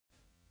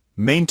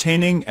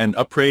Maintaining and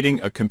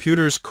upgrading a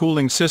computer's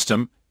cooling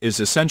system is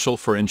essential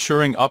for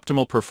ensuring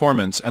optimal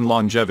performance and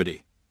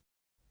longevity.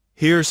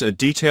 Here's a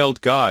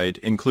detailed guide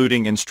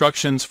including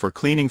instructions for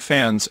cleaning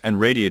fans and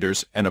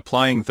radiators and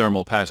applying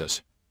thermal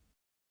passes.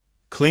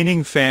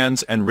 Cleaning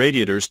fans and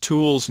radiators.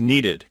 Tools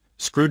needed.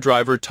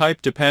 Screwdriver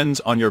type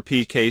depends on your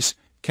P case.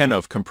 Can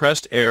of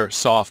compressed air,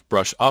 soft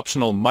brush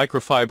optional,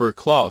 microfiber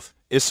cloth,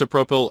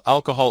 isopropyl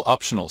alcohol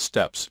optional.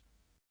 Steps.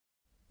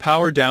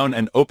 Power down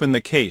and open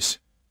the case.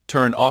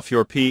 Turn off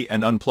your P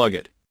and unplug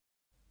it.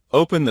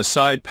 Open the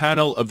side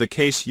panel of the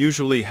case,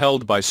 usually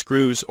held by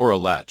screws or a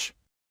latch.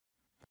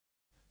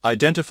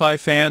 Identify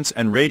fans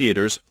and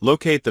radiators.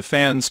 Locate the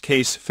fans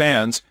case.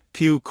 Fans,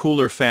 PU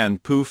cooler fan,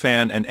 PU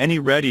fan, and any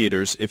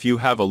radiators if you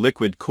have a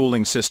liquid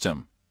cooling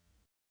system.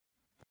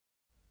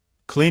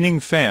 Cleaning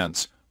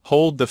fans.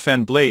 Hold the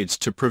fan blades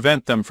to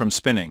prevent them from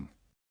spinning.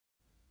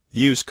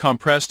 Use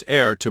compressed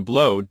air to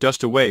blow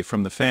dust away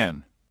from the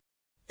fan.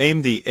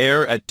 Aim the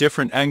air at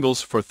different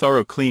angles for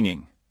thorough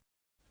cleaning.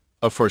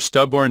 For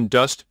stubborn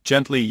dust,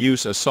 gently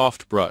use a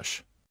soft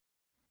brush.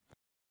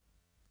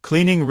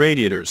 Cleaning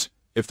radiators.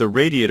 If the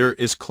radiator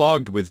is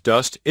clogged with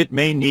dust, it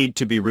may need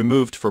to be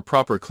removed for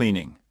proper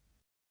cleaning.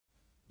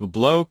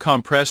 Blow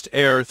compressed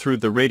air through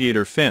the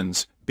radiator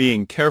fins,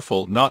 being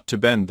careful not to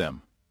bend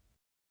them.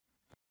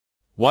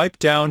 Wipe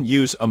down.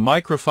 Use a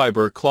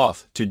microfiber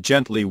cloth to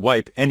gently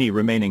wipe any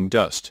remaining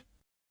dust.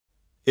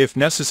 If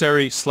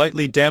necessary,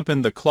 slightly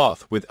dampen the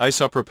cloth with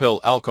isopropyl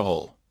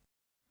alcohol.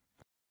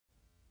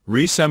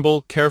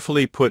 Reassemble.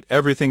 Carefully put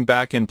everything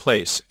back in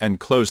place and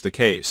close the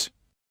case.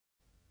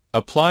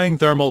 Applying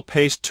thermal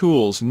paste.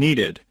 Tools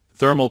needed.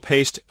 Thermal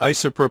paste,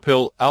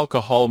 isopropyl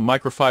alcohol,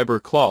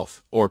 microfiber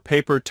cloth, or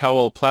paper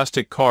towel,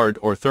 plastic card,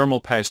 or thermal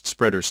paste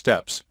spreader.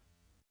 Steps.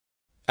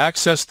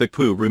 Access the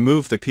PU.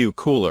 Remove the PU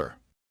cooler.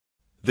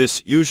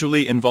 This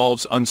usually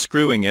involves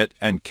unscrewing it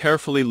and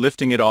carefully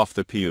lifting it off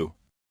the PU.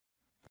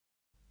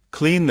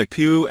 Clean the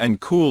PU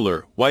and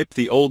cooler. Wipe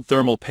the old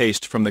thermal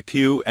paste from the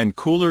PU and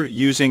cooler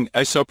using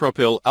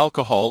isopropyl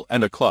alcohol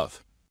and a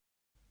cloth.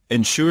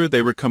 Ensure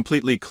they were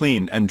completely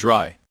clean and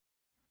dry.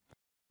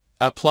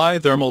 Apply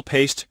thermal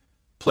paste.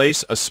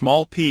 Place a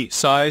small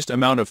pea-sized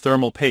amount of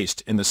thermal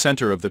paste in the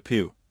center of the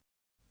PU.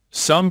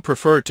 Some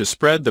prefer to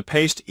spread the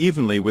paste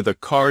evenly with a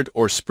card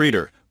or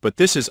spreader, but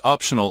this is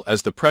optional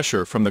as the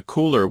pressure from the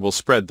cooler will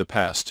spread the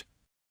paste.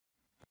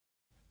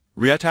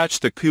 Reattach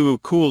the PU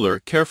cooler.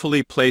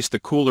 Carefully place the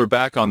cooler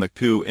back on the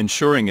PU,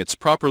 ensuring it's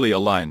properly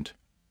aligned.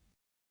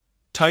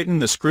 Tighten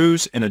the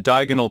screws in a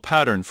diagonal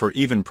pattern for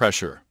even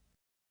pressure.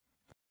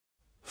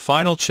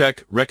 Final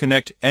check.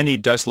 Reconnect any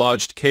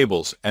dislodged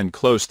cables and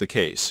close the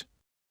case.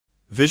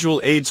 Visual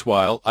aids.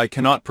 While I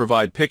cannot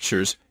provide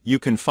pictures, you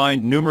can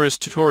find numerous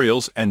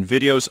tutorials and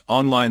videos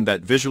online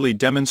that visually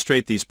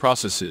demonstrate these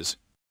processes.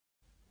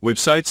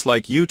 Websites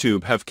like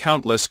YouTube have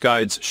countless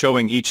guides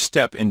showing each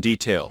step in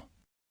detail.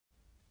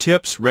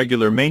 Tips.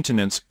 Regular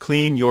maintenance.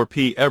 Clean your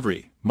P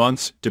every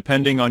month,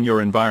 depending on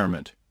your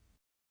environment.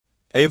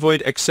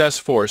 Avoid excess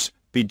force.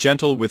 Be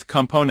gentle with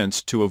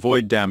components to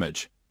avoid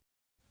damage.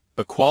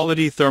 A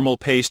quality thermal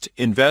paste.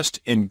 Invest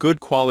in good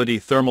quality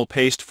thermal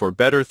paste for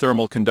better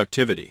thermal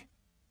conductivity.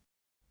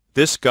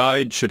 This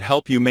guide should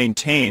help you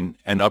maintain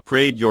and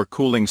upgrade your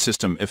cooling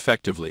system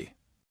effectively.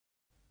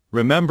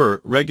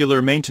 Remember,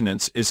 regular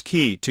maintenance is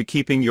key to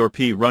keeping your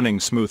P running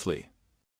smoothly.